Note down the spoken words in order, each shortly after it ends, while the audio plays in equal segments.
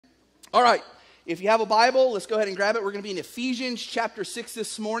All right, if you have a Bible, let's go ahead and grab it. We're going to be in Ephesians chapter 6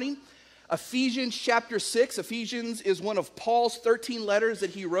 this morning. Ephesians chapter 6. Ephesians is one of Paul's 13 letters that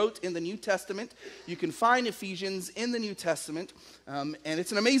he wrote in the New Testament. You can find Ephesians in the New Testament, and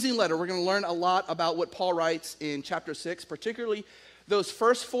it's an amazing letter. We're going to learn a lot about what Paul writes in chapter 6, particularly those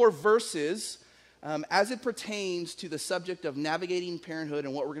first 4 verses as it pertains to the subject of navigating parenthood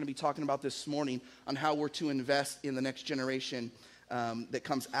and what we're going to be talking about this morning on how we're to invest in the next generation that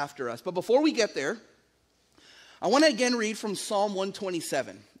comes after us. But before we get there, I want to again read from Psalm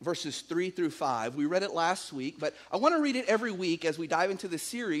 127, verses 3 through 5. We read it last week, but I want to read it every week as we dive into this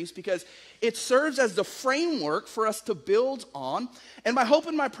series because it serves as the framework for us to build on. And my hope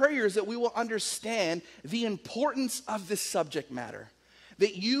and my prayer is that we will understand the importance of this subject matter.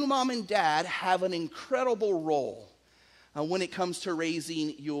 That you, mom and dad, have an incredible role when it comes to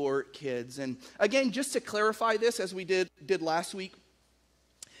raising your kids. And again, just to clarify this, as we did last week,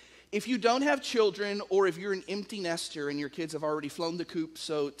 if you don't have children or if you're an empty nester and your kids have already flown the coop,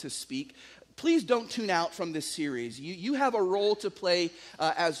 so to speak, please don't tune out from this series. You have a role to play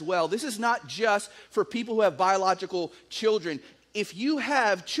as well. This is not just for people who have biological children. If you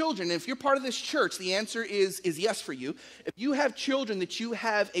have children, if you're part of this church, the answer is yes for you. If you have children that you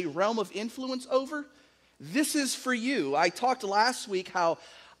have a realm of influence over, this is for you. I talked last week how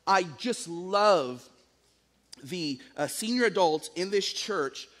I just love the senior adults in this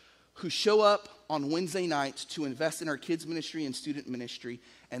church who show up on Wednesday nights to invest in our kids' ministry and student ministry,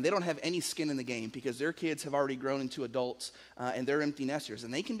 and they don't have any skin in the game because their kids have already grown into adults and they're empty nesters.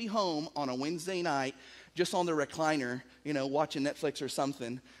 And they can be home on a Wednesday night just on the recliner, watching Netflix or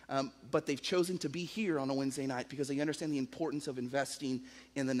something, but they've chosen to be here on a Wednesday night because they understand the importance of investing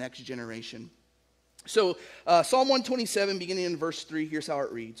in the next generation. So Psalm 127, beginning in verse 3, here's how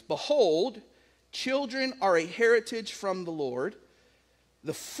it reads. Behold, children are a heritage from the Lord,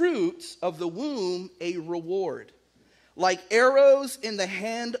 the fruits of the womb a reward. Like arrows in the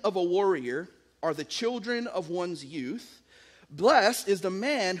hand of a warrior are the children of one's youth. Blessed is the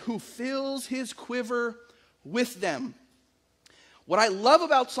man who fills his quiver with them. What I love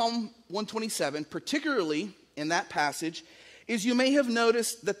about Psalm 127, particularly in that passage, is you may have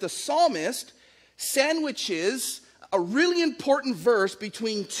noticed that the psalmist sandwiches a really important verse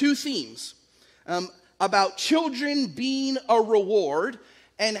between 2 themes about children being a reward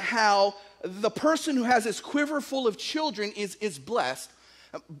and how the person who has his quiver full of children is blessed.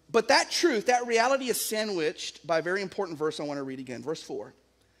 But that truth, that reality is sandwiched by a very important verse I want to read again. Verse 4.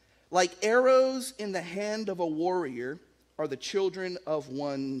 Like arrows in the hand of a warrior are the children of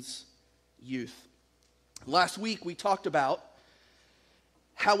one's youth. Last week we talked about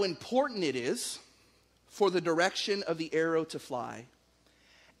how important it is for the direction of the arrow to fly.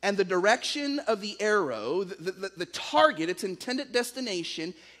 And the direction of the arrow, the target, its intended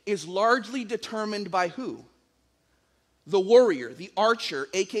destination, is largely determined by who? The warrior, the archer,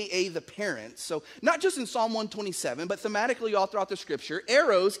 aka the parent. So not just in Psalm 127, but thematically all throughout the scripture,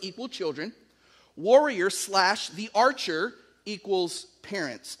 arrows equal children, warrior / the archer equals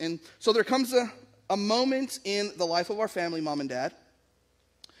parents. And so there comes a moment in the life of our family, mom and dad,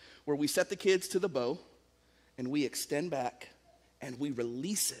 where we set the kids to the bow and we extend back and we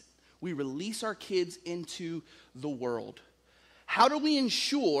release it. We release our kids into the world. How do we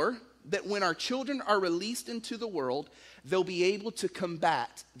ensure that when our children are released into the world, they'll be able to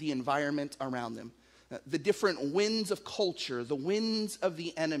combat the environment around them? The different winds of culture, the winds of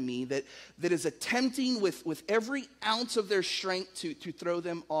the enemy that is attempting with every ounce of their strength to throw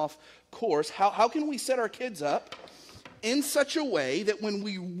them off course. How can we set our kids up in such a way that when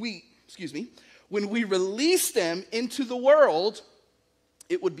we release them into the world,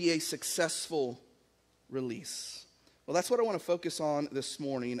 it would be a successful release? Well, that's what I want to focus on this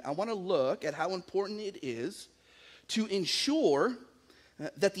morning. I want to look at how important it is to ensure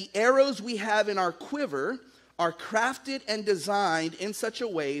that the arrows we have in our quiver are crafted and designed in such a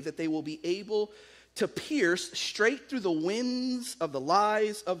way that they will be able to pierce straight through the winds of the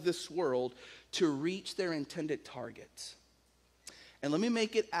lies of this world to reach their intended target. And let me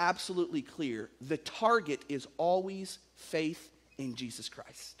make it absolutely clear. The target is always faith in Jesus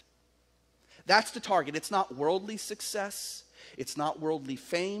Christ. That's the target. It's not worldly success. It's not worldly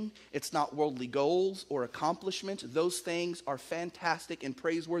fame. It's not worldly goals or accomplishments. Those things are fantastic and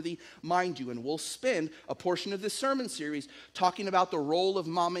praiseworthy, mind you. And we'll spend a portion of this sermon series talking about the role of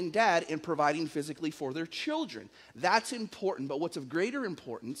mom and dad in providing physically for their children. That's important. But what's of greater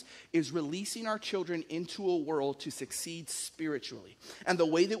importance is releasing our children into a world to succeed spiritually. And the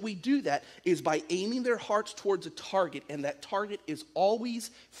way that we do that is by aiming their hearts towards a target. And that target is always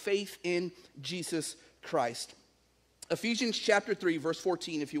faith in Jesus Christ. Ephesians chapter 3, verse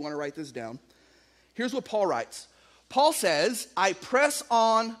 14, if you want to write this down. Here's what Paul writes. Paul says, I press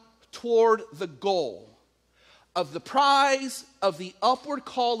on toward the goal of the prize of the upward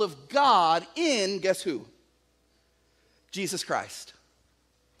call of God in, guess who? Jesus Christ.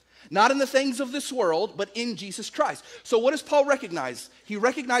 Not in the things of this world, but in Jesus Christ. So what does Paul recognize? He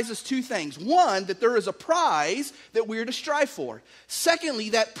recognizes two things. One, that there is a prize that we are to strive for.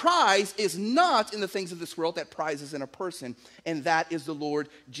 Secondly, that prize is not in the things of this world. That prize is in a person, and that is the Lord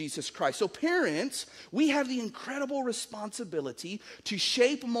Jesus Christ. So parents, we have the incredible responsibility to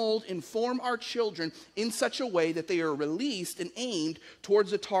shape, mold, and form our children in such a way that they are released and aimed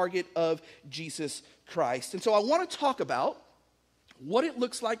towards the target of Jesus Christ. And so I want to talk about what it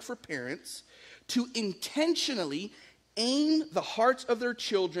looks like for parents to intentionally aim the hearts of their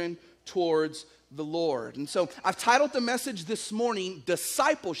children towards the Lord. And so I've titled the message this morning,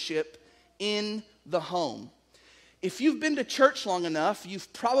 Discipleship in the Home. If you've been to church long enough,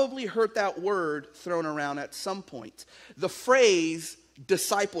 you've probably heard that word thrown around at some point. The phrase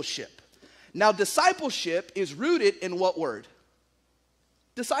discipleship. Now, discipleship is rooted in what word?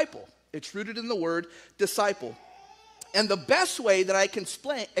 Disciple. It's rooted in the word disciple. And the best way that I can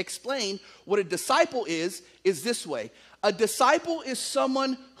explain what a disciple is this way. A disciple is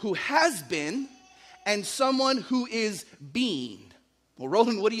someone who has been and someone who is being. Well,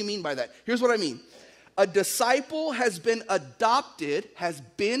 Roland, what do you mean by that? Here's what I mean. A disciple has been adopted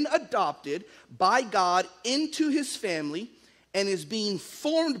by God into his family and is being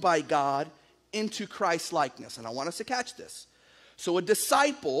formed by God into Christ's likeness. And I want us to catch this. So a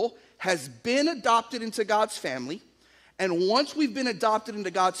disciple has been adopted into God's family. And once we've been adopted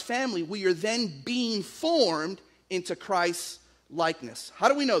into God's family, we are then being formed into Christ's likeness. How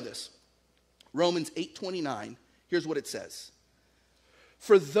do we know this? Romans 8:29. Here's what it says.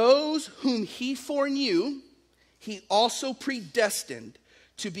 For those whom he foreknew, he also predestined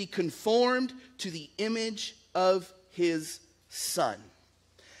to be conformed to the image of his Son.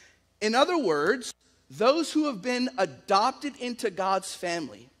 In other words, those who have been adopted into God's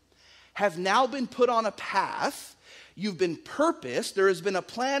family have now been put on a path. You've been purposed. There has been a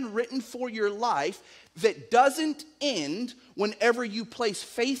plan written for your life that doesn't end whenever you place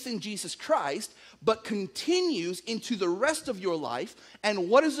faith in Jesus Christ, but continues into the rest of your life. And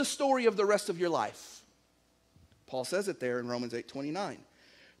what is the story of the rest of your life? Paul says it there in Romans 8:29.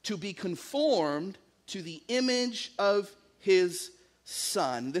 To be conformed to the image of his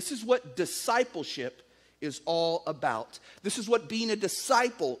Son. This is what discipleship is all about. This is what being a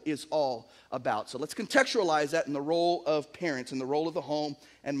disciple is all about. So let's contextualize that in the role of parents, in the role of the home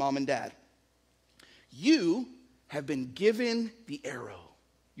and mom and dad. You have been given the arrow,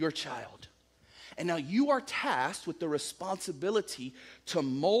 your child. And now you are tasked with the responsibility to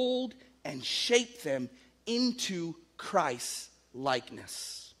mold and shape them into Christ's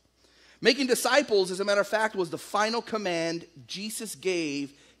likeness. Making disciples, as a matter of fact, was the final command Jesus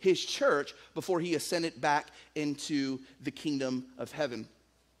gave his church before he ascended back into the kingdom of heaven.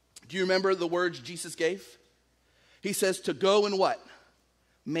 Do you remember the words Jesus gave? He says to go and what?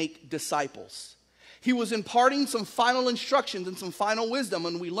 Make disciples. He was imparting some final instructions and some final wisdom,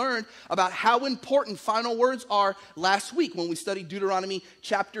 and we learned about how important final words are last week when we studied Deuteronomy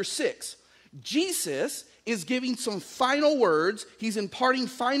chapter 6. Jesus is giving some final words. He's imparting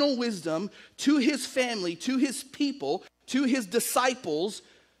final wisdom to his family, to his people, to his disciples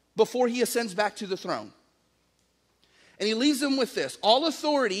before he ascends back to the throne. And he leaves them with this. All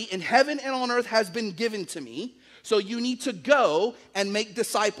authority in heaven and on earth has been given to me. So you need to go and make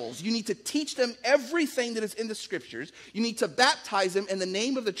disciples. You need to teach them everything that is in the scriptures. You need to baptize them in the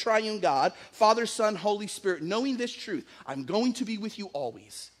name of the triune God, Father, Son, Holy Spirit, knowing this truth. I'm going to be with you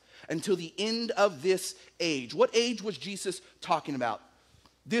always until the end of this age. What age was Jesus talking about?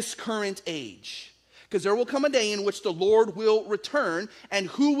 This current age. Because there will come a day in which the Lord will return, and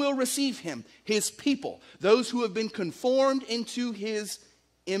who will receive him? His people, those who have been conformed into his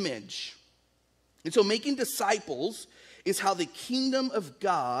image. And so making disciples is how the kingdom of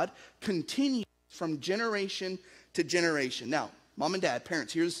God continues from generation to generation. Now, mom and dad,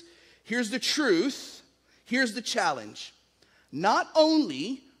 parents, here's the truth. Here's the challenge. Not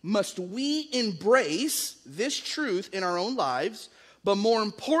only must we embrace this truth in our own lives, but more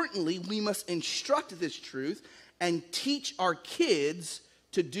importantly, we must instruct this truth and teach our kids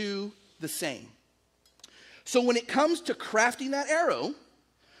to do the same. So when it comes to crafting that arrow,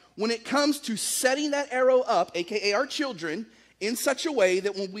 when it comes to setting that arrow up, aka our children, in such a way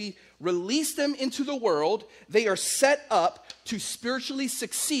that when we release them into the world, they are set up to spiritually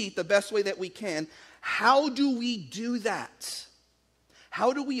succeed the best way that we can, how do we do that?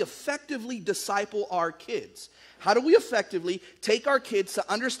 How do we effectively disciple our kids? How do we effectively take our kids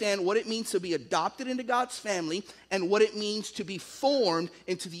to understand what it means to be adopted into God's family and what it means to be formed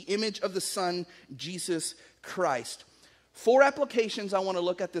into the image of the Son, Jesus Christ? 4 applications I want to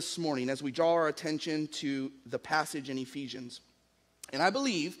look at this morning as we draw our attention to the passage in Ephesians. And I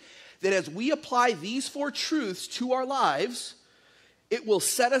believe that as we apply these 4 truths to our lives, it will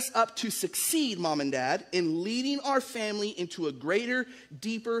set us up to succeed, mom and dad, in leading our family into a greater,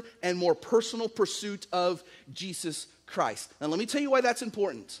 deeper, and more personal pursuit of Jesus Christ. Now, let me tell you why that's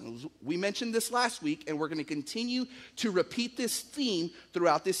important. We mentioned this last week, and we're going to continue to repeat this theme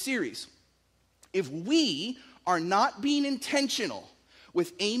throughout this series. If we are not being intentional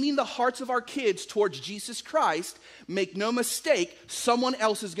with aiming the hearts of our kids towards Jesus Christ, make no mistake, someone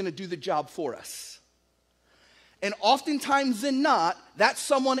else is going to do the job for us. And oftentimes than not, that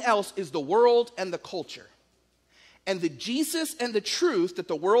someone else is the world and the culture. And the Jesus and the truth that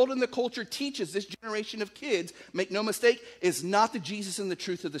the world and the culture teaches this generation of kids, make no mistake, is not the Jesus and the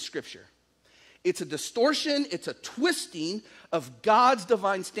truth of the Scripture. It's a distortion, it's a twisting of God's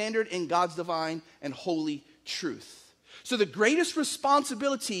divine standard and God's divine and holy truth. So the greatest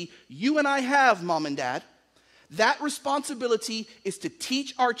responsibility you and I have, mom and dad, that responsibility is to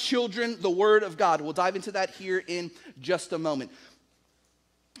teach our children the Word of God. We'll dive into that here in just a moment.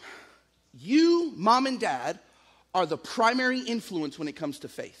 You, mom and dad, are the primary influence when it comes to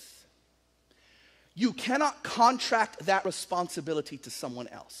faith. You cannot contract that responsibility to someone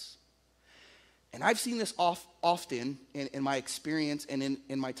else. And I've seen this often in my experience and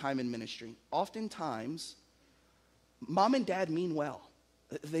in my time in ministry. Oftentimes, mom and dad mean well.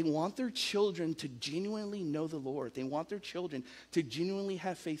 They want their children to genuinely know the Lord. They want their children to genuinely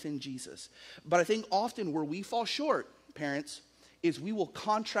have faith in Jesus. But I think often where we fall short, parents, is we will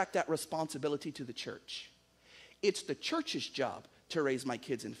contract that responsibility to the church. It's the church's job to raise my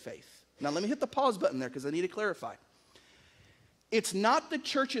kids in faith. Now let me hit the pause button there because I need to clarify. It's not the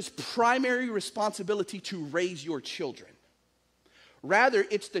church's primary responsibility to raise your children. Rather,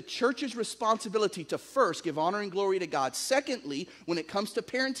 it's the church's responsibility to first give honor and glory to God. Secondly, when it comes to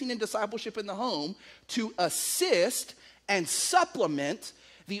parenting and discipleship in the home, to assist and supplement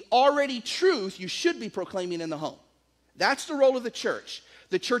the already truth you should be proclaiming in the home. That's the role of the church.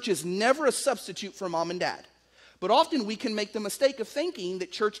 The church is never a substitute for mom and dad. But often we can make the mistake of thinking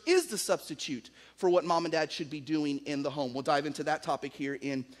that church is the substitute for what mom and dad should be doing in the home. We'll dive into that topic here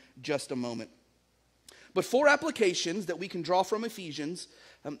in just a moment. But 4 applications that we can draw from Ephesians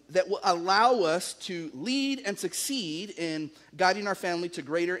that will allow us to lead and succeed in guiding our family to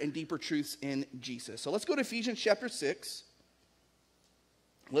greater and deeper truths in Jesus. So let's go to Ephesians chapter 6.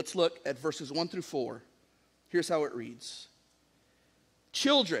 Let's look at verses 1 through 4. Here's how it reads.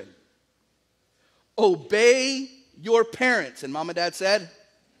 Children, obey your parents. And mom and dad said,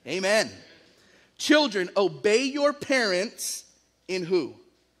 amen. Children, obey your parents in who?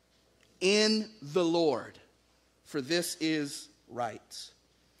 In the Lord, for this is right.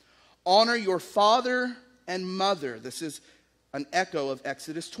 Honor your father and mother. This is an echo of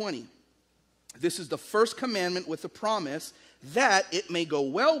Exodus 20. This is the first commandment with the promise that it may go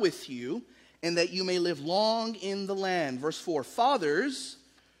well with you and that you may live long in the land. Verse 4, fathers,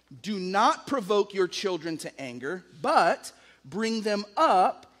 do not provoke your children to anger, but bring them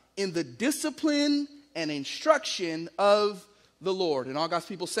up in the discipline and instruction of the Lord. And all God's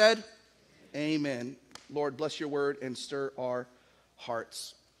people said, amen. Lord, bless your word and stir our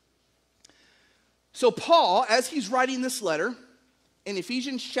hearts. So Paul, as he's writing this letter in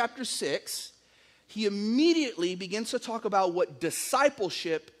Ephesians chapter 6, he immediately begins to talk about what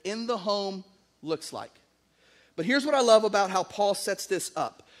discipleship in the home looks like. But here's what I love about how Paul sets this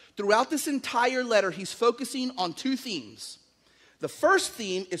up. Throughout this entire letter, he's focusing on 2 themes. The first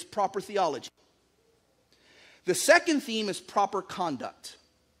theme is proper theology. The second theme is proper conduct.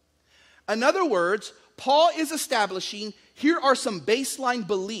 In other words, Paul is establishing, here are some baseline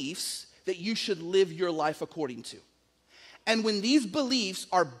beliefs that you should live your life according to. And when these beliefs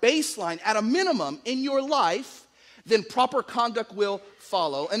are baseline at a minimum in your life, then proper conduct will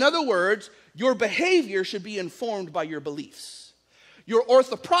follow. In other words, your behavior should be informed by your beliefs. Your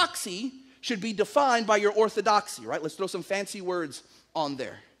orthopraxy should be defined by your orthodoxy, right? Let's throw some fancy words on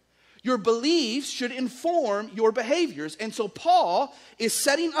there. Your beliefs should inform your behaviors. And so Paul is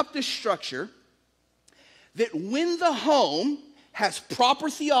setting up this structure that when the home has proper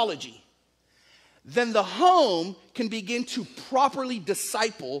theology, then the home can begin to properly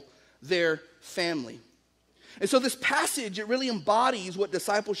disciple their family. And so this passage, it really embodies what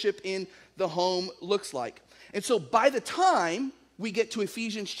discipleship in the home looks like. And so by the time we get to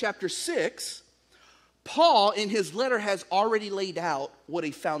Ephesians chapter 6, Paul in his letter has already laid out what a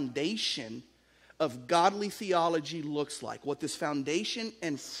foundation of godly theology looks like, what this foundation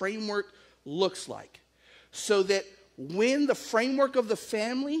and framework looks like, so that when the framework of the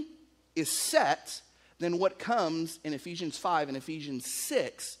family is set, then what comes in Ephesians 5 and Ephesians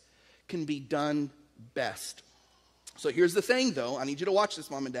 6 can be done best. So here's the thing, though. I need you to watch this,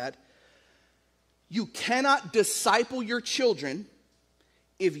 Mom and Dad. You cannot disciple your children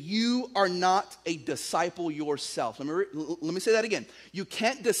if you are not a disciple yourself. Let me say that again. You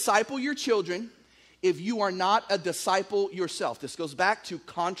can't disciple your children if you are not a disciple yourself. This goes back to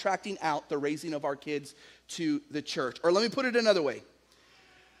contracting out the raising of our kids to the church. Or let me put it another way.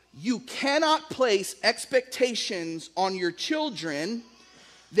 You cannot place expectations on your children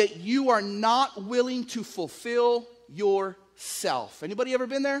that you are not willing to fulfill yourself. Anybody ever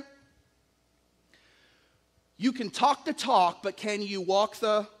been there? You can talk the talk, but can you walk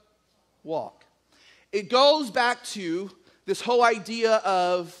the walk? It goes back to this whole idea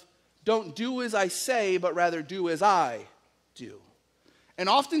of don't do as I say, but rather do as I do. And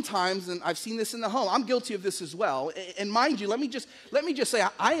oftentimes, and I've seen this in the home, I'm guilty of this as well. And mind you, let me just say,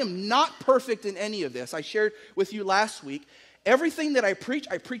 I am not perfect in any of this. I shared with you last week, everything that I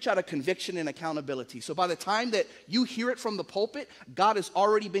preach out of conviction and accountability. So by the time that you hear it from the pulpit, God has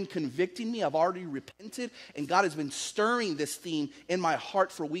already been convicting me. I've already repented, and God has been stirring this theme in my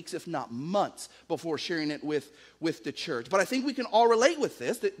heart for weeks, if not months, before sharing it with the church. But I think we can all relate with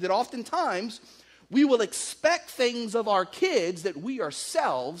this, that oftentimes we will expect things of our kids that we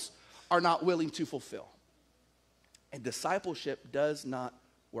ourselves are not willing to fulfill. And discipleship does not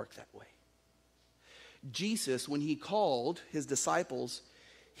work that way. Jesus, when he called his disciples,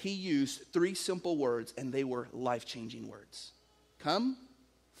 he used 3 simple words, and they were life-changing words. Come,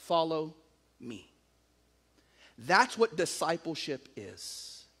 follow me. That's what discipleship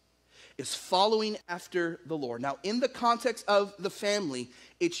is following after the Lord. Now, in the context of the family,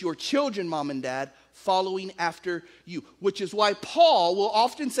 it's your children, Mom and Dad, following after you, which is why Paul will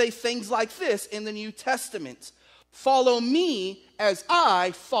often say things like this in the New Testament. Follow me as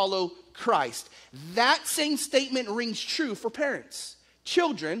I follow Christ. That same statement rings true for parents.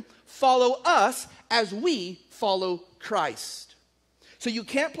 Children, follow us as we follow Christ. So you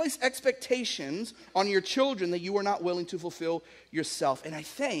can't place expectations on your children that you are not willing to fulfill yourself. And I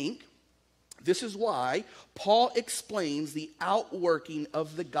think this is why Paul explains the outworking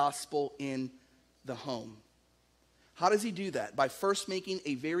of the gospel in the home. How does he do that? By first making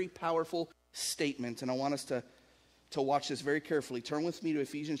a very powerful statement. And I want us to watch this very carefully. Turn with me to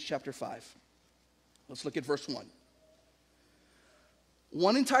Ephesians chapter 5. Let's look at verse 1.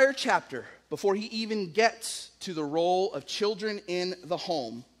 One entire chapter before he even gets to the role of children in the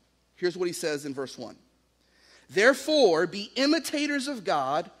home. Here's what he says in verse 1. Therefore, be imitators of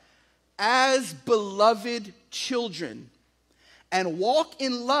God as beloved children, and walk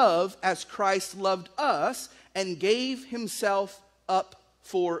in love as Christ loved us and gave himself up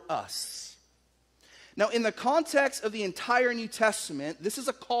for us. Now, in the context of the entire New Testament, this is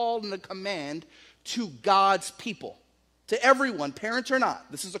a call and a command to God's people, to everyone, parents or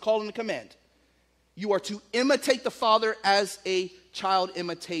not. This is a call and a command. You are to imitate the Father as a child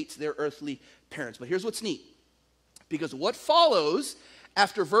imitates their earthly parents. But here's what's neat. Because what follows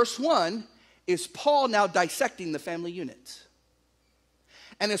after verse 1 is Paul now dissecting the family unit.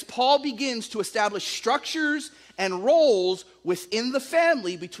 And as Paul begins to establish structures and roles within the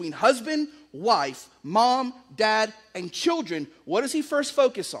family between husband, wife, mom, dad, and children, what does he first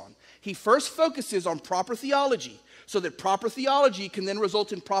focus on? He first focuses on proper theology, so that proper theology can then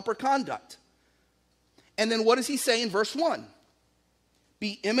result in proper conduct. And then what does he say in verse 1?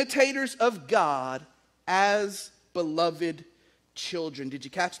 Be imitators of God as beloved children. Did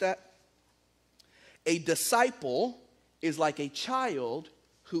you catch that? A disciple is like a child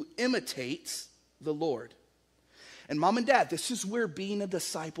who imitates the Lord. And Mom and Dad, this is where being a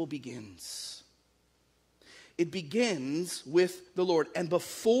disciple begins. It begins with the Lord. And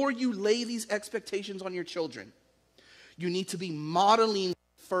before you lay these expectations on your children, you need to be modeling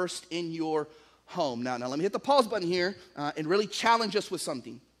first in your home. Now let me hit the pause button here and really challenge us with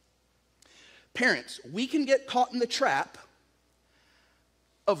something. Parents, we can get caught in the trap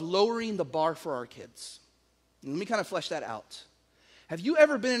of lowering the bar for our kids. Let me kind of flesh that out. Have you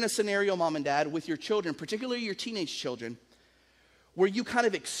ever been in a scenario, Mom and Dad, with your children, particularly your teenage children, where you kind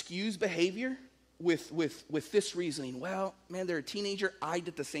of excuse behavior with this reasoning? Well, man, they're a teenager. I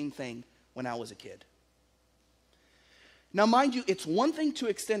did the same thing when I was a kid. Now, mind you, it's one thing to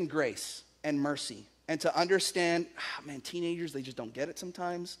extend grace and mercy and to understand, man, teenagers, they just don't get it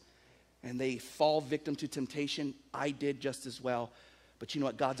sometimes. And they fall victim to temptation. I did just as well. But you know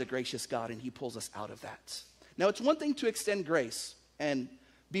what? God's a gracious God, and he pulls us out of that. Now, it's one thing to extend grace and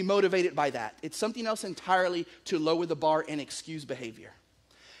be motivated by that. It's something else entirely to lower the bar and excuse behavior.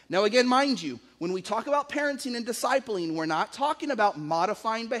 Now again, mind you, when we talk about parenting and discipling, we're not talking about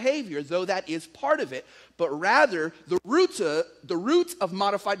modifying behavior, though that is part of it, but rather the root of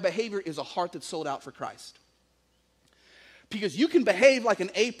modified behavior is a heart that's sold out for Christ. Because you can behave like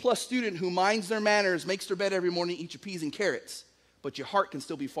an A+ student who minds their manners, makes their bed every morning, eats your peas and carrots, but your heart can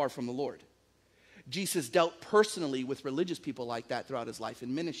still be far from the Lord. Jesus dealt personally with religious people like that throughout his life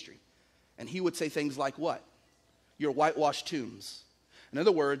and ministry. And he would say things like what? You're whitewashed tombs. In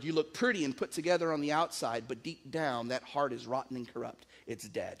other words, you look pretty and put together on the outside, but deep down, that heart is rotten and corrupt. It's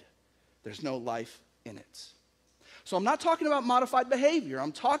dead. There's no life in it. So I'm not talking about modified behavior.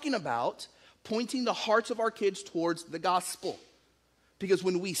 I'm talking about pointing the hearts of our kids towards the gospel. Because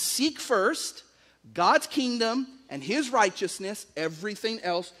when we seek first God's kingdom and his righteousness, everything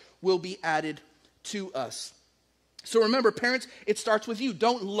else will be added to us. So remember, parents, it starts with you.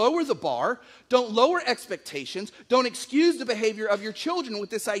 Don't lower the bar. Don't lower expectations. Don't excuse the behavior of your children with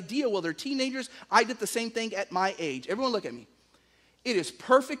this idea, well, they're teenagers. I did the same thing at my age. Everyone look at me. It is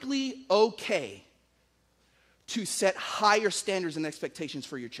perfectly okay to set higher standards and expectations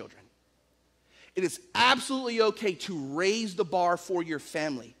for your children. It is absolutely okay to raise the bar for your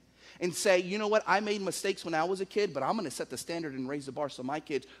family and say, you know what, I made mistakes when I was a kid, but I'm going to set the standard and raise the bar so my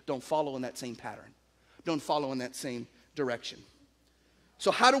kids don't follow in that same pattern. Don't follow in that same direction. So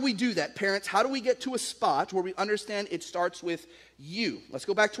how do we do that, parents? How do we get to a spot where we understand it starts with you? Let's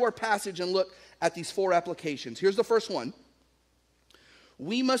go back to our passage and look at these 4 applications. Here's the first one.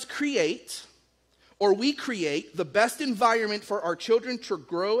 We create the best environment for our children to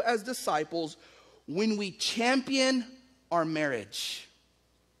grow as disciples when we champion our marriage.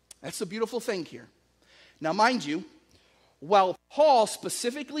 That's the beautiful thing here. Now, mind you, while Paul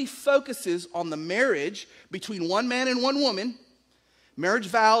specifically focuses on the marriage between one man and one woman, marriage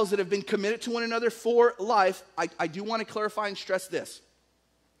vows that have been committed to one another for life, I do want to clarify and stress this.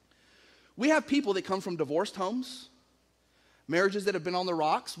 We have people that come from divorced homes, marriages that have been on the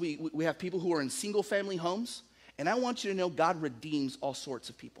rocks. We have people who are in single family homes. And I want you to know God redeems all sorts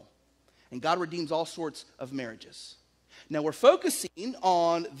of people. And God redeems all sorts of marriages. Now, we're focusing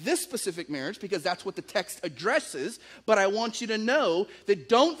on this specific marriage because that's what the text addresses, but I want you to know that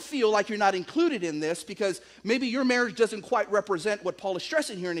don't feel like you're not included in this because maybe your marriage doesn't quite represent what Paul is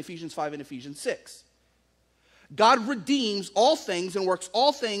stressing here in Ephesians 5 and Ephesians 6. God redeems all things and works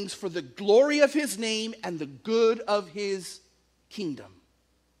all things for the glory of his name and the good of his kingdom.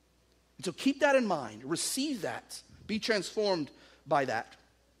 And so keep that in mind. Receive that. Be transformed by that.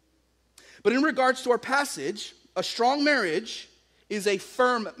 But in regards to our passage, a strong marriage is a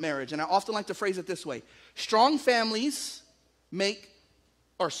firm marriage. And I often like to phrase it this way. Strong marriages,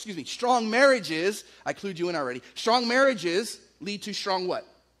 I clued you in already. Strong marriages lead to strong what?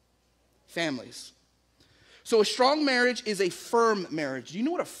 Families. So a strong marriage is a firm marriage. Do you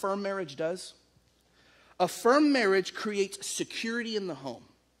know what a firm marriage does? A firm marriage creates security in the home.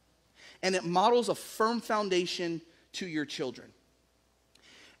 And it models a firm foundation to your children.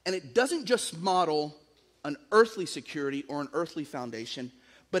 And it doesn't just model an earthly security or an earthly foundation,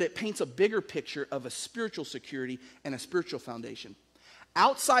 but it paints a bigger picture of a spiritual security and a spiritual foundation.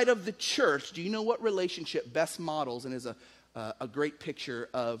 Outside of the church, do you know what relationship best models and is a great picture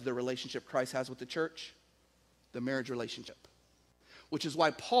of the relationship Christ has with the church? The marriage relationship. Which is why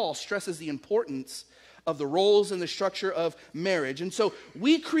Paul stresses the importance of the roles and the structure of marriage. And so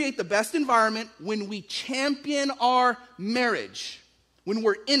we create the best environment when we champion our marriage. When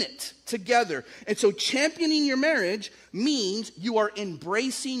we're in it together. And so championing your marriage means you are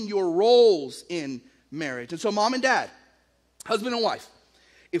embracing your roles in marriage. And so mom and dad, husband and wife,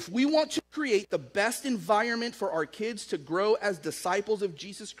 if we want to create the best environment for our kids to grow as disciples of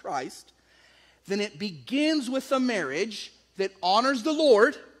Jesus Christ, then it begins with a marriage that honors the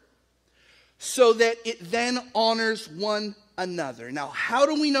Lord so that it then honors one another. Now, how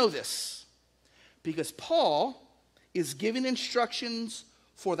do we know this? Because Paul is giving instructions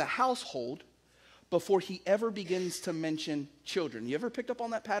for the household before he ever begins to mention children. You ever picked up on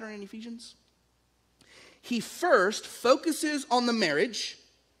that pattern in Ephesians? He first focuses on the marriage,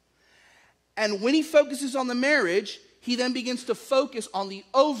 and when he focuses on the marriage, he then begins to focus on the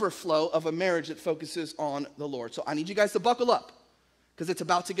overflow of a marriage that focuses on the Lord. So I need you guys to buckle up because it's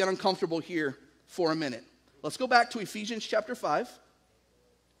about to get uncomfortable here for a minute. Let's go back to Ephesians chapter 5.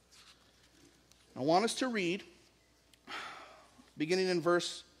 I want us to read beginning in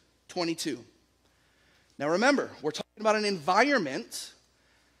verse 22. Now remember, we're talking about an environment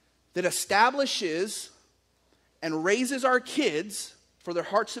that establishes and raises our kids for their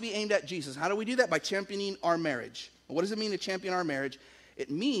hearts to be aimed at Jesus. How do we do that? By championing our marriage. What does it mean to champion our marriage? It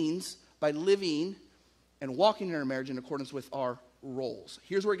means by living and walking in our marriage in accordance with our roles.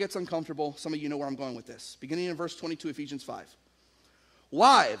 Here's where it gets uncomfortable. Some of you know where I'm going with this. Beginning in verse 22, Ephesians 5.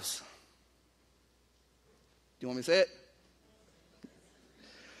 Wives. Do you want me to say it?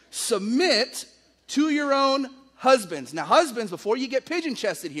 Submit to your own husbands. Now, husbands, before you get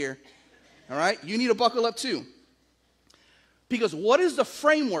pigeon-chested here, all right, you need to buckle up too. Because what is the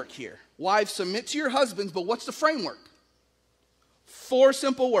framework here? Wives, submit to your husbands, but what's the framework? 4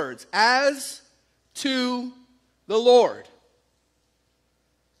 simple words. As to the Lord.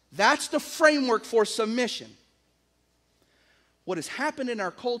 That's the framework for submission. What has happened in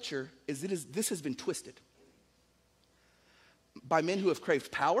our culture is this has been twisted. By men who have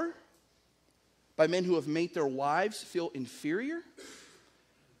craved power, by men who have made their wives feel inferior,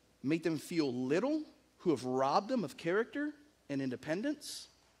 made them feel little, who have robbed them of character and independence.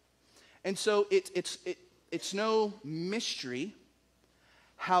 And so it's no mystery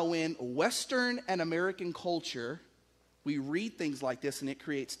how in Western and American culture we read things like this and it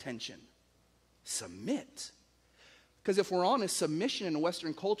creates tension. Submit. Because if we're honest, submission in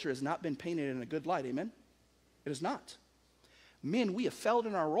Western culture has not been painted in a good light, amen? It is not. Men, we have failed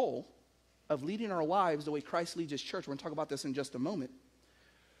in our role of leading our wives the way Christ leads his church. We're going to talk about this in just a moment.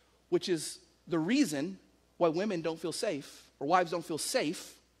 Which is the reason why women don't feel safe, or wives don't feel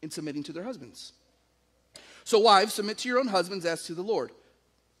safe in submitting to their husbands. So wives, submit to your own husbands as to the Lord.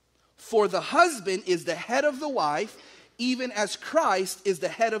 For the husband is the head of the wife, even as Christ is the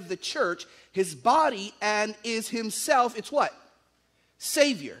head of the church, his body, and is himself, it's what?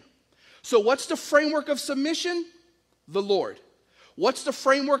 Savior. So what's the framework of submission? The Lord. What's the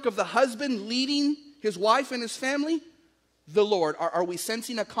framework of the husband leading his wife and his family? The Lord. Are we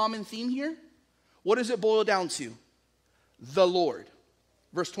sensing a common theme here? What does it boil down to? The Lord.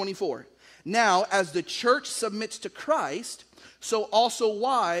 Verse 24. Now, as the church submits to Christ, so also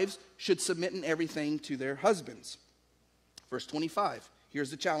wives should submit in everything to their husbands. Verse 25.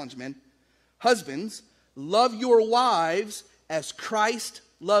 Here's the challenge, men. Husbands, love your wives as Christ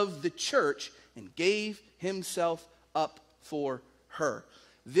loved the church and gave himself up for her.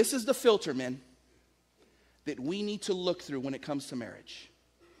 This is the filter, men, that we need to look through when it comes to marriage.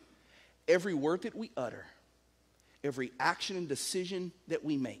 Every word that we utter, every action and decision that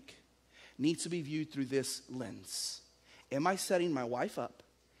we make needs to be viewed through this lens. Am I setting my wife up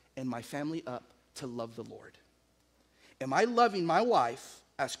and my family up to love the Lord? Am I loving my wife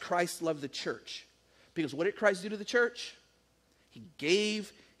as Christ loved the church? Because what did Christ do to the church? He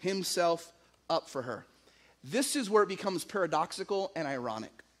gave himself up for her. This is where it becomes paradoxical and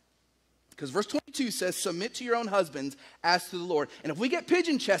ironic. Because verse 22 says, submit to your own husbands as to the Lord. And if we get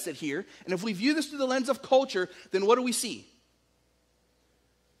pigeon-chested here, and if we view this through the lens of culture, then what do we see?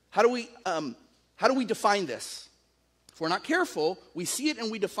 How do we define this? If we're not careful, we see it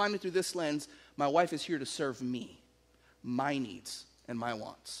and we define it through this lens. My wife is here to serve me, my needs, and my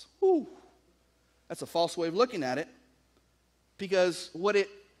wants. Whew. That's a false way of looking at it. Because what did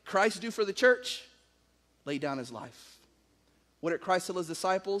Christ do for the church? Lay down his life. What did Christ tell his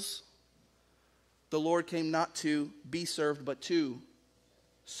disciples? The Lord came not to be served, but to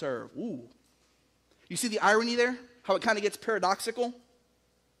serve. Ooh. You see the irony there? How it kind of gets paradoxical?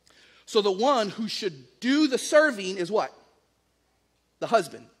 So the one who should do the serving is what? The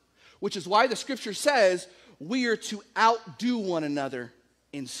husband. Which is why the scripture says we are to outdo one another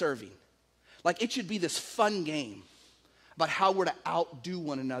in serving. Like it should be this fun game about how we're to outdo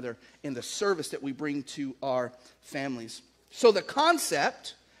one another in the service that we bring to our families. So the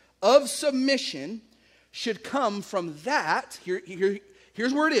concept of submission should come from that.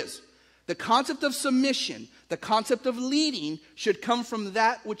 Here's where it is. The concept of submission, the concept of leading should come from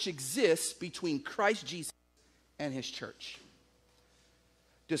that which exists between Christ Jesus and his church.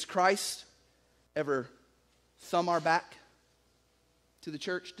 Does Christ ever thumb our back to the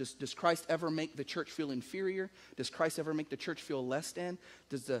church? Does Christ ever make the church feel inferior? Does Christ ever make the church feel less than?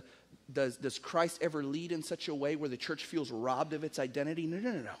 Does Christ ever lead in such a way where the church feels robbed of its identity?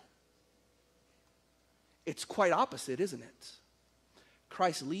 No. It's quite opposite, isn't it?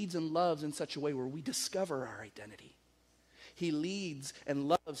 Christ leads and loves in such a way where we discover our identity. He leads and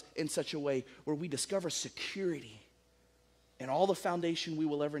loves in such a way where we discover security and all the foundation we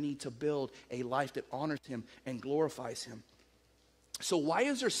will ever need to build a life that honors him and glorifies him. So why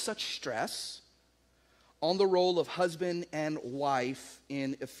is there such stress on the role of husband and wife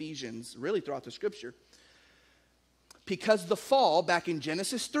in Ephesians, really throughout the scripture? Because the fall, back in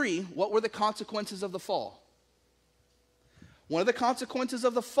Genesis 3, what were the consequences of the fall? One of the consequences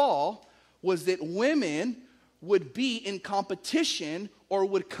of the fall was that women would be in competition or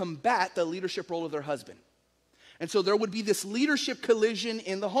would combat the leadership role of their husband. And so there would be this leadership collision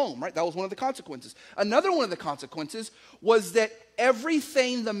in the home, right? That was one of the consequences. Another one of the consequences was that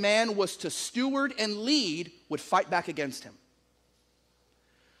everything the man was to steward and lead would fight back against him.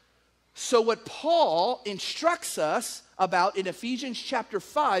 So what Paul instructs us about in Ephesians chapter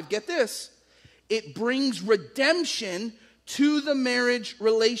 5, get this, it brings redemption to the marriage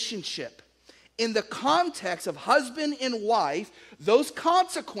relationship. In the context of husband and wife, those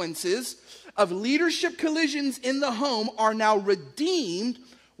consequences of leadership collisions in the home are now redeemed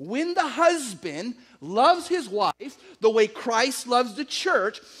when the husband loves his wife the way Christ loves the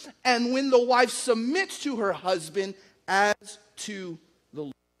church, and when the wife submits to her husband as to the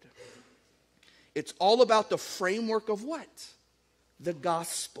Lord. It's all about the framework of what? The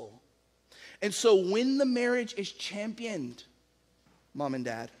gospel. And so when the marriage is championed, mom and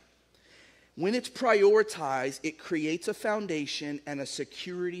dad, when it's prioritized, it creates a foundation and a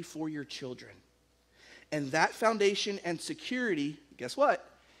security for your children. And that foundation and security, guess what?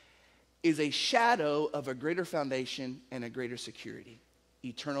 Is a shadow of a greater foundation and a greater security.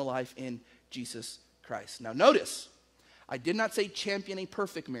 Eternal life in Jesus Christ. Now notice, I did not say champion a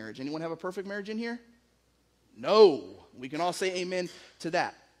perfect marriage. Anyone have a perfect marriage in here? No. We can all say amen to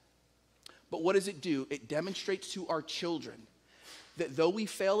that. But what does it do? It demonstrates to our children that though we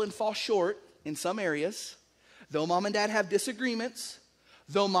fail and fall short in some areas, though mom and dad have disagreements,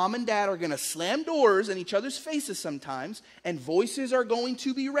 though mom and dad are going to slam doors in each other's faces sometimes, and voices are going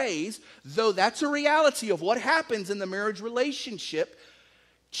to be raised, though that's a reality of what happens in the marriage relationship,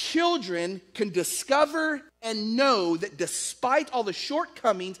 children can discover and know that despite all the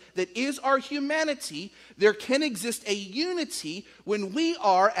shortcomings that is our humanity, there can exist a unity when we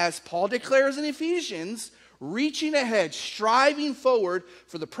are, as Paul declares in Ephesians, reaching ahead, striving forward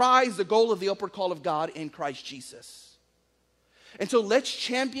for the prize, the goal of the upward call of God in Christ Jesus. And so let's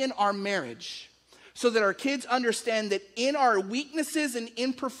champion our marriage so that our kids understand that in our weaknesses and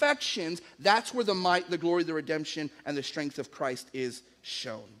imperfections, that's where the might, the glory, the redemption, and the strength of Christ is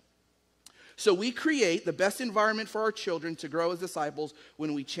shown. So we create the best environment for our children to grow as disciples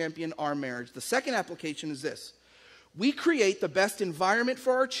when we champion our marriage. The second application is this. We create the best environment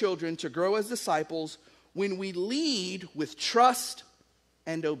for our children to grow as disciples when we lead with trust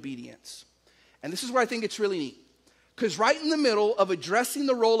and obedience. And this is where I think it's really neat. Because right in the middle of addressing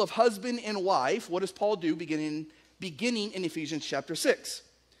the role of husband and wife, what does Paul do beginning in Ephesians chapter 6?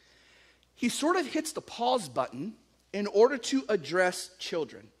 He sort of hits the pause button in order to address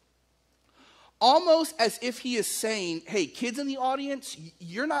children. Almost as if he is saying, hey, kids in the audience,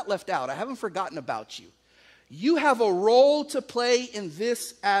 you're not left out. I haven't forgotten about you. You have a role to play in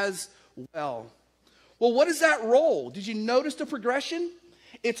this as well. Well, what is that role? Did you notice the progression?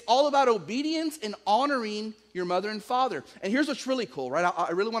 It's all about obedience and honoring your mother and father. And here's what's really cool, right?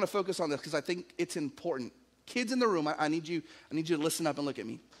 I really want to focus on this because I think it's important. Kids in the room, I need you to listen up and look at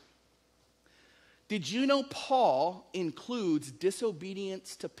me. Did you know Paul includes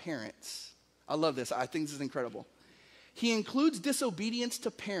disobedience to parents? I love this. I think this is incredible. He includes disobedience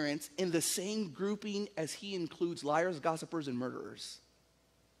to parents in the same grouping as he includes liars, gossipers, and murderers.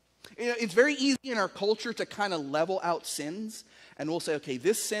 You know, it's very easy in our culture to kind of level out sins. And we'll say, okay,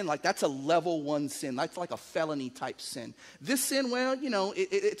 this sin, like that's a level 1 sin. That's like a felony type sin. This sin, well, you know,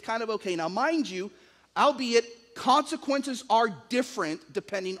 it's kind of okay. Now, mind you, albeit consequences are different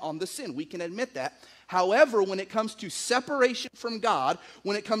depending on the sin. We can admit that. However, when it comes to separation from God,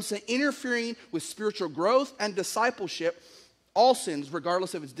 when it comes to interfering with spiritual growth and discipleship, all sins,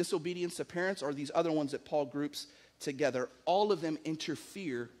 regardless of its disobedience to parents or these other ones that Paul groups together, all of them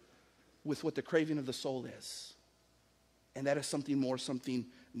interfere with what the craving of the soul is. And that is something more, something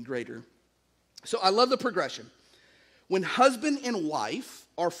greater. So I love the progression. When husband and wife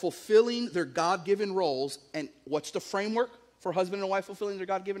are fulfilling their God-given roles, and what's the framework for husband and wife fulfilling their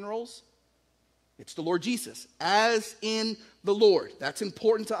God-given roles? It's the Lord Jesus, as in the Lord. That's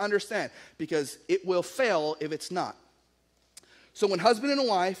important to understand because it will fail if it's not. So when husband and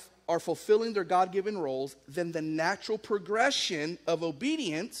wife are fulfilling their God-given roles, then the natural progression of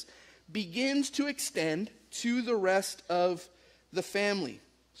obedience begins to extend to the rest of the family.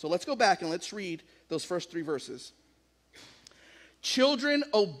 So let's go back and let's read those first 3 verses. Children,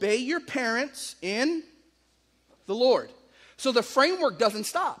 obey your parents in the Lord. So the framework doesn't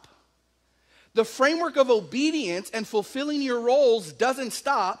stop. The framework of obedience and fulfilling your roles doesn't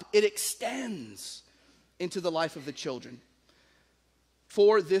stop. It extends into the life of the children.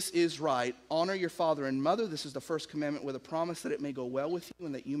 For this is right. Honor your father and mother. This is the first commandment with a promise that it may go well with you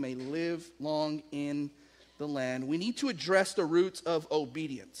and that you may live long in the land. We need to address the roots of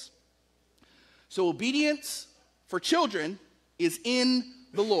obedience. So obedience for children is in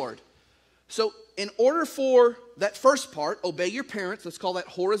the Lord. So in order for that first part, obey your parents, let's call that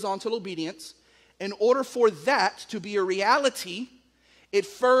horizontal obedience. In order for that to be a reality, it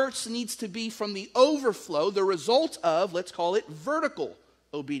first needs to be from the overflow, the result of, let's call it vertical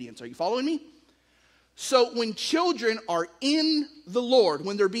obedience. Are you following me? So when children are in the Lord,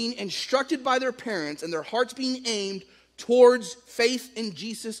 when they're being instructed by their parents and their hearts being aimed towards faith in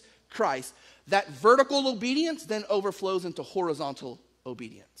Jesus Christ, that vertical obedience then overflows into horizontal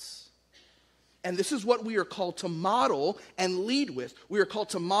obedience. And this is what we are called to model and lead with. We are called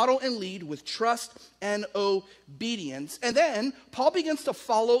to model and lead with trust and obedience. And then Paul begins to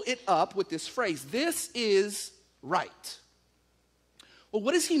follow it up with this phrase, this is right. Well,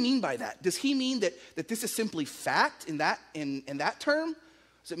 what does he mean by that? Does he mean that this is simply fact in that term?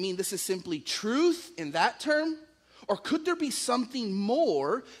 Does it mean this is simply truth in that term? Or could there be something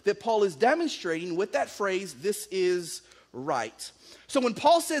more that Paul is demonstrating with that phrase, this is right? So when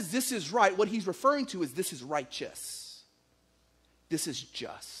Paul says this is right, what he's referring to is this is righteous. This is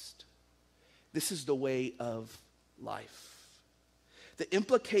just. This is the way of life. The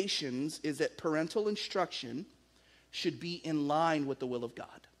implications is that parental instruction should be in line with the will of God.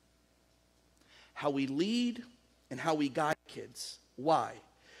 How we lead and how we guide kids. Why?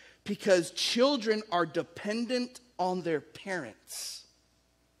 Because children are dependent on their parents.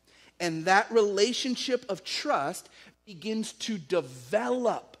 And that relationship of trust begins to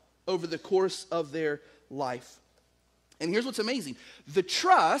develop over the course of their life. And here's what's amazing. The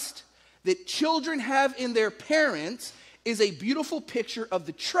trust that children have in their parents is a beautiful picture of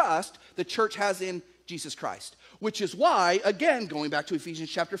the trust the church has in Jesus Christ. Which is why, again, going back to Ephesians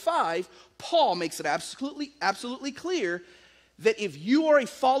chapter 5, Paul makes it absolutely clear that if you are a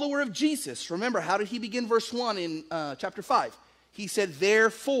follower of Jesus, remember, how did he begin verse 1 in chapter 5? He said,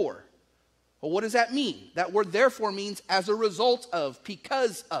 therefore. Well, what does that mean? That word therefore means as a result of,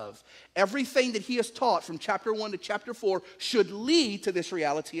 because of. Everything that he has taught from chapter 1 to chapter 4 should lead to this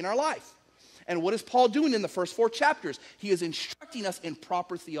reality in our life. And what is Paul doing in the first 4 chapters? He is instructing us in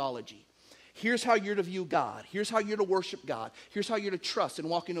proper theology. Here's how you're to view God. Here's how you're to worship God. Here's how you're to trust and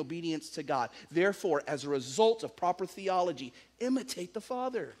walk in obedience to God. Therefore, as a result of proper theology, imitate the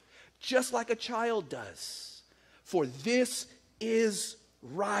Father, just like a child does. For this is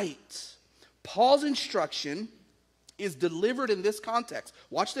right. Paul's instruction is delivered in this context.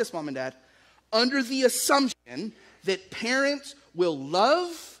 Watch this, Mom and Dad. Under the assumption that parents will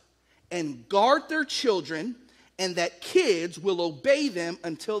love and guard their children and that kids will obey them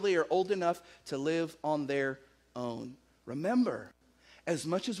until they are old enough to live on their own. Remember, as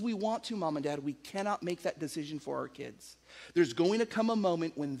much as we want to, Mom and Dad, we cannot make that decision for our kids. There's going to come a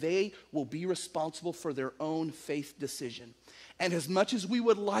moment when they will be responsible for their own faith decision. And as much as we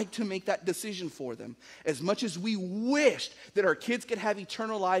would like to make that decision for them, as much as we wished that our kids could have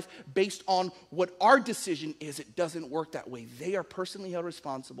eternal life based on what our decision is, it doesn't work that way. They are personally held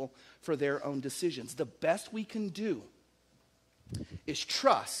responsible for their own decisions. The best we can do is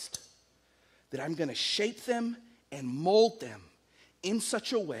trust that I'm going to shape them and mold them in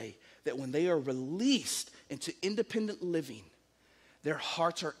such a way that when they are released into independent living, their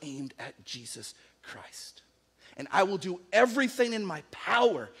hearts are aimed at Jesus Christ. And I will do everything in my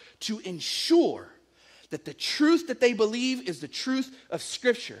power to ensure that the truth that they believe is the truth of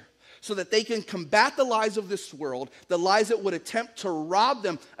Scripture, so that they can combat the lies of this world, the lies that would attempt to rob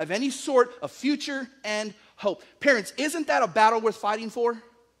them of any sort of future and hope. Parents, isn't that a battle worth fighting for?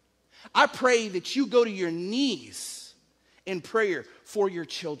 I pray that you go to your knees in prayer for your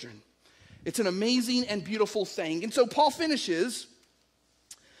children. It's an amazing and beautiful thing. And so Paul finishes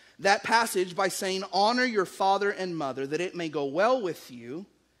that passage by saying, honor your father and mother, that it may go well with you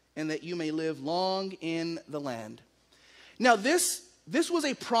and that you may live long in the land. Now this was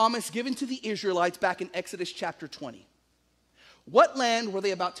a promise given to the Israelites back in Exodus chapter 20. What land were they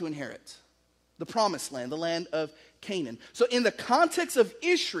about to inherit? The promised land, the land of Canaan. So in the context of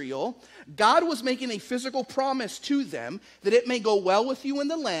Israel, God was making a physical promise to them that it may go well with you in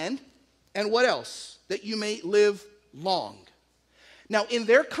the land, and what else? That you may live long. Now, in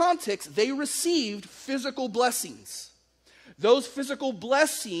their context, they received physical blessings. Those physical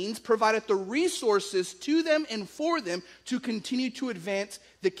blessings provided the resources to them and for them to continue to advance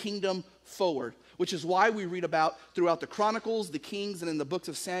the kingdom forward, which is why we read about throughout the Chronicles, the Kings, and in the books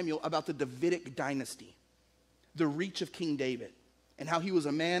of Samuel about the Davidic dynasty, the reach of King David, and how he was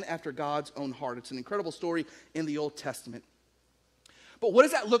a man after God's own heart. It's an incredible story in the Old Testament. But what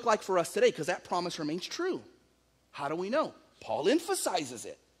does that look like for us today? Because that promise remains true. How do we know? Paul emphasizes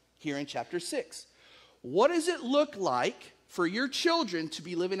it here in chapter 6. What does it look like for your children to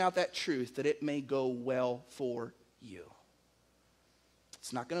be living out that truth that it may go well for you?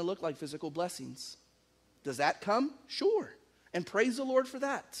 It's not going to look like physical blessings. Does that come? Sure. And praise the Lord for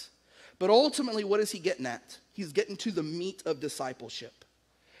that. But ultimately, what is he getting at? He's getting to the meat of discipleship.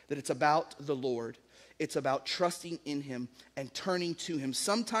 That it's about the Lord. It's about trusting in him and turning to him.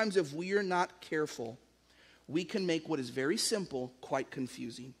 Sometimes if we are not careful, we can make what is very simple quite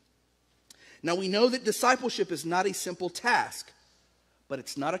confusing. Now we know that discipleship is not a simple task, but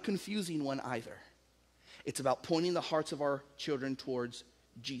it's not a confusing one either. It's about pointing the hearts of our children towards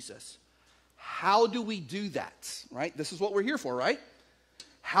Jesus. How do we do that, right? This is what we're here for, right?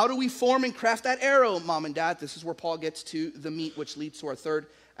 How do we form and craft that arrow, mom and dad? This is where Paul gets to the meat, which leads to our third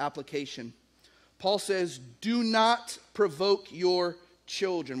application. Paul says, do not provoke your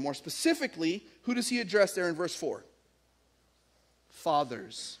children. More specifically, who does he address there in verse 4?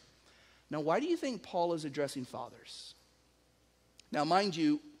 Fathers. Now, why do you think Paul is addressing fathers? Now, mind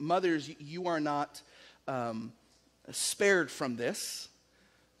you, mothers, you are not spared from this.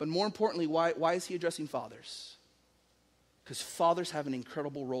 But more importantly, why is he addressing fathers? Because fathers have an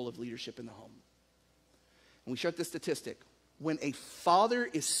incredible role of leadership in the home. And we share this statistic. When a father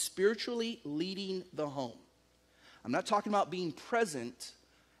is spiritually leading the home, I'm not talking about being present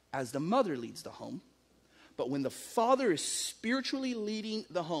as the mother leads the home, but when the father is spiritually leading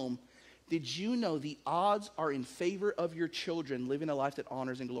the home, did you know the odds are in favor of your children living a life that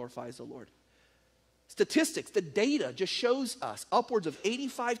honors and glorifies the Lord? Statistics, the data just shows us upwards of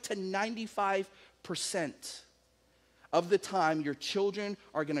 85 to 95% of the time your children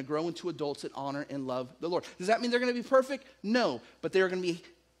are going to grow into adults that honor and love the Lord. Does that mean they're going to be perfect? No, but they're going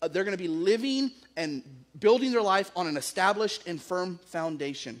to be living and building their life on an established and firm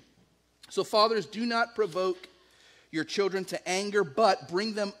foundation. So fathers, do not provoke your children to anger, but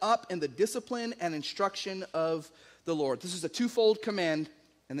bring them up in the discipline and instruction of the Lord. This is a twofold command,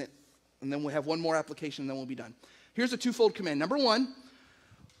 and then we'll have one more application, and then we'll be done. Here's a twofold command. Number one,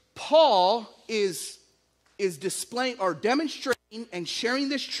 Paul is displaying or demonstrating and sharing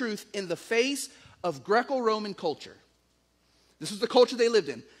this truth in the face of Greco-Roman culture. This is the culture they lived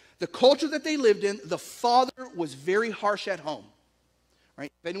in. The culture that they lived in, the father was very harsh at home.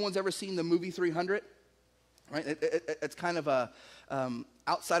 Right? If anyone's ever seen the movie 300, right? It's kind of a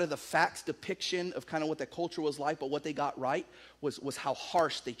outside of the facts depiction of kind of what that culture was like, but what they got right was how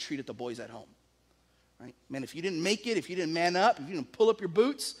harsh they treated the boys at home. Right? Man, if you didn't make it, if you didn't man up, if you didn't pull up your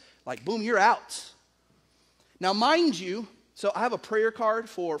boots, like boom, you're out. Now, mind you, so I have a prayer card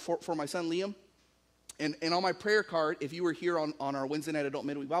for my son Liam. And on my prayer card, if you were here on our Wednesday night adult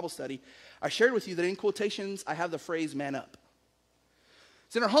midweek Bible study, I shared with you that in quotations, I have the phrase man up.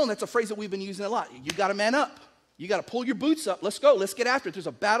 It's in our home, that's a phrase that we've been using a lot. You got to man up. You got to pull your boots up. Let's go. Let's get after it. There's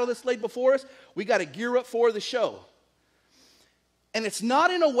a battle that's laid before us. We got to gear up for the show. And it's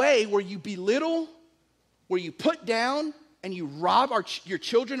not in a way where you belittle, where you put down, and you rob your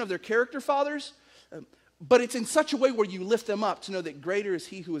children of their character, fathers. But it's in such a way where you lift them up to know that greater is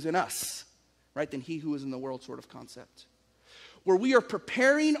he who is in us, right, than he who is in the world sort of concept. Where we are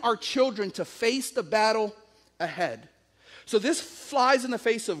preparing our children to face the battle ahead. So this flies in the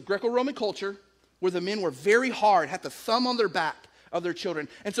face of Greco-Roman culture, where the men were very hard, had the thumb on their back of their children.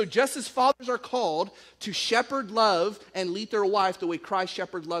 And so just as fathers are called to shepherd, love, and lead their wife the way Christ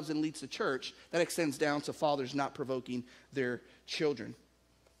shepherds, loves, and leads the church, that extends down to fathers not provoking their children.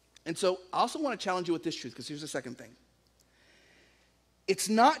 And so I also want to challenge you with this truth, because here's the second thing. It's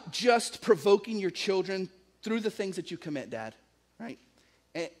not just provoking your children through the things that you commit, Dad, right?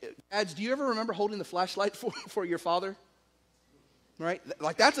 And, dads, do you ever remember holding the flashlight for your father? Right?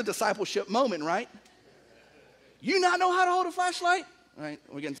 Like that's a discipleship moment, right? You not know how to hold a flashlight? Right?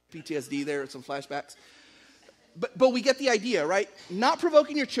 We're getting some PTSD there, some flashbacks. But we get the idea, right? Not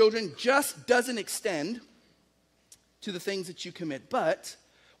provoking your children just doesn't extend to the things that you commit. But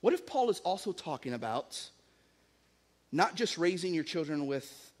what if Paul is also talking about not just raising your children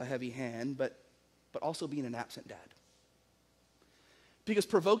with a heavy hand, but also being an absent dad? Because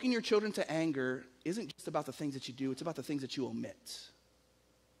provoking your children to anger isn't just about the things that you do, it's about the things that you omit.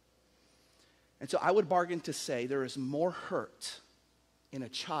 And so I would bargain to say there is more hurt in a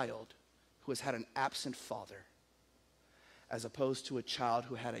child who has had an absent father as opposed to a child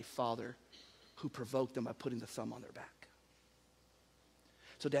who had a father who provoked them by putting the thumb on their back.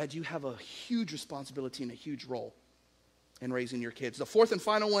 So Dad, you have a huge responsibility and a huge role in raising your kids. The fourth and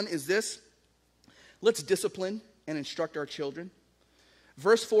final one is this. Let's discipline and instruct our children.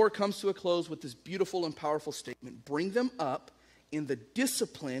 Verse 4 comes to a close with this beautiful and powerful statement. Bring them up in the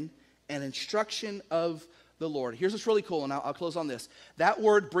discipline and instruction of the Lord. Here's what's really cool, and I'll close on this. That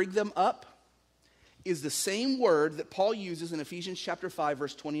word, bring them up, is the same word that Paul uses in Ephesians chapter 5,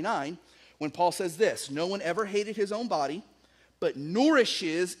 verse 29, when Paul says this, no one ever hated his own body, but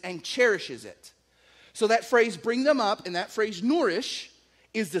nourishes and cherishes it. So that phrase, bring them up, and that phrase, nourish,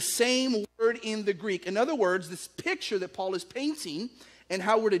 is the same word in the Greek. In other words, this picture that Paul is painting and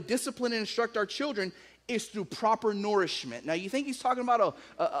how we're to discipline and instruct our children is through proper nourishment. Now, you think he's talking about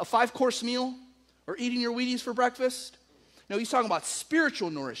a 5-course meal or eating your Wheaties for breakfast? No, he's talking about spiritual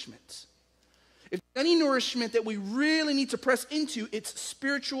nourishment. If there's any nourishment that we really need to press into, it's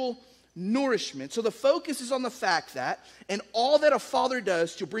spiritual nourishment. So the focus is on the fact that, and all that a father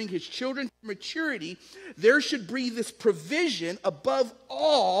does to bring his children to maturity, there should be this provision above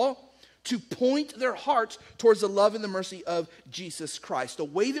all to point their hearts towards the love and the mercy of Jesus Christ. The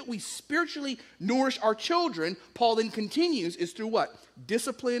way that we spiritually nourish our children, Paul then continues, is through what?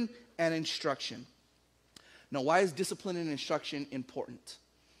 Discipline and instruction. Now, why is discipline and instruction important?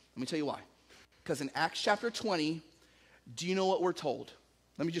 Let me tell you why. Because in Acts chapter 20, do you know what we're told?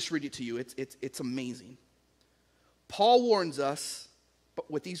 Let me just read it to you. It's amazing. Paul warns us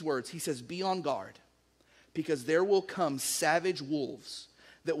with these words. He says, be on guard, because there will come savage wolves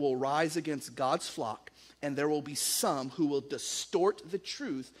that will rise against God's flock, and there will be some who will distort the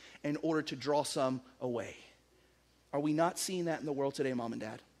truth in order to draw some away. Are we not seeing that in the world today, Mom and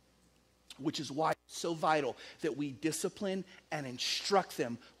Dad? Which is why it's so vital that we discipline and instruct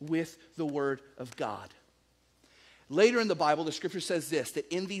them with the Word of God. Later in the Bible, the scripture says this, that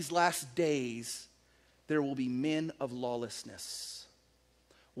in these last days, there will be men of lawlessness.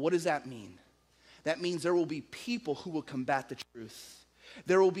 What does that mean? That means there will be people who will combat the truth.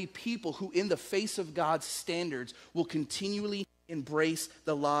 There will be people who, in the face of God's standards, will continually embrace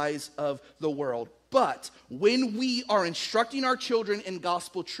the lies of the world. But when we are instructing our children in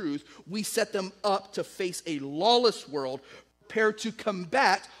gospel truth, we set them up to face a lawless world, prepared to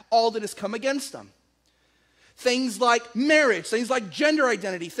combat all that has come against them. Things like marriage, things like gender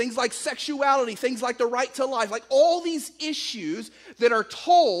identity, things like sexuality, things like the right to life, like all these issues that are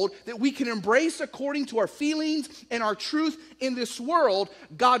told that we can embrace according to our feelings and our truth in this world.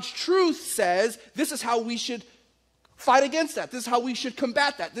 God's truth says this is how we should fight against that. This is how we should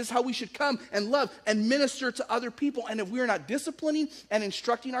combat that. This is how we should come and love and minister to other people. And if we're not disciplining and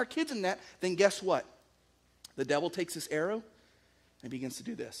instructing our kids in that, then guess what? The devil takes this arrow and begins to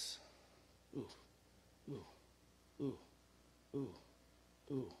do this. Ooh, ooh, ooh, ooh,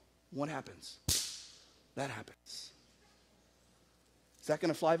 ooh. What happens? That happens. Is that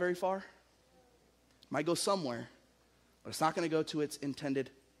going to fly very far? Might go somewhere, but it's not going to go to its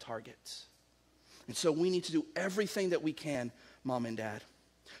intended target. And so we need to do everything that we can, Mom and Dad.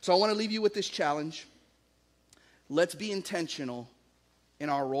 So I want to leave you with this challenge. Let's be intentional in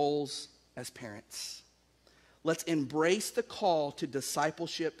our roles as parents. Let's embrace the call to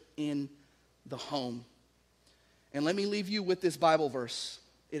discipleship in the home. And let me leave you with this Bible verse.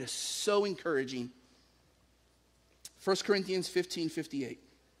 It is so encouraging. 1 Corinthians 15:58.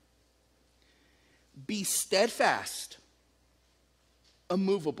 Be steadfast,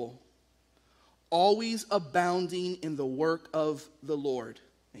 immovable, always abounding in the work of the Lord.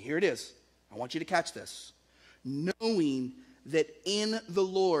 And here it is. I want you to catch this. Knowing that in the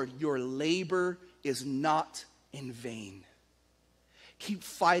Lord your labor is not in vain. Keep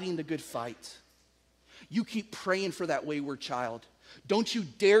fighting the good fight. You keep praying for that wayward child. Don't you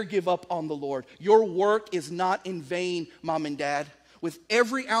dare give up on the Lord. Your work is not in vain, Mom and Dad. With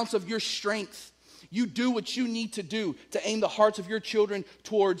every ounce of your strength, you do what you need to do to aim the hearts of your children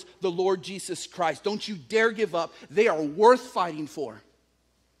towards the Lord Jesus Christ. Don't you dare give up. They are worth fighting for.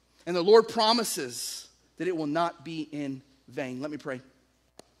 And the Lord promises that it will not be in vain. Let me pray.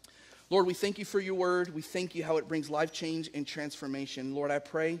 Lord, we thank you for your word. We thank you how it brings life change and transformation. Lord, I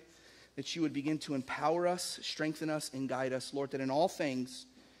pray that you would begin to empower us, strengthen us, and guide us. Lord, that in all things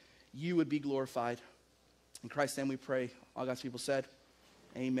you would be glorified. In Christ's name we pray. All God's people said,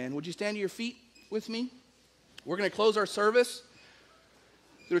 amen. Would you stand to your feet with me? We're going to close our service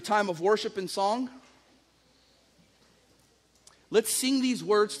through a time of worship and song. Let's sing these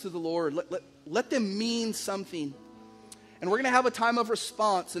words to the Lord. Let them mean something. And we're going to have a time of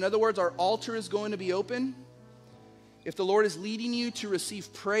response. In other words, our altar is going to be open. If the Lord is leading you to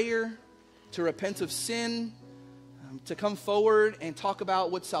receive prayer, to repent of sin, to come forward and talk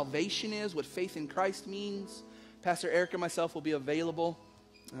about what salvation is, what faith in Christ means, Pastor Eric and myself will be available.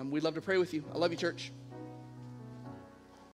 We'd love to pray with you. I love you, church.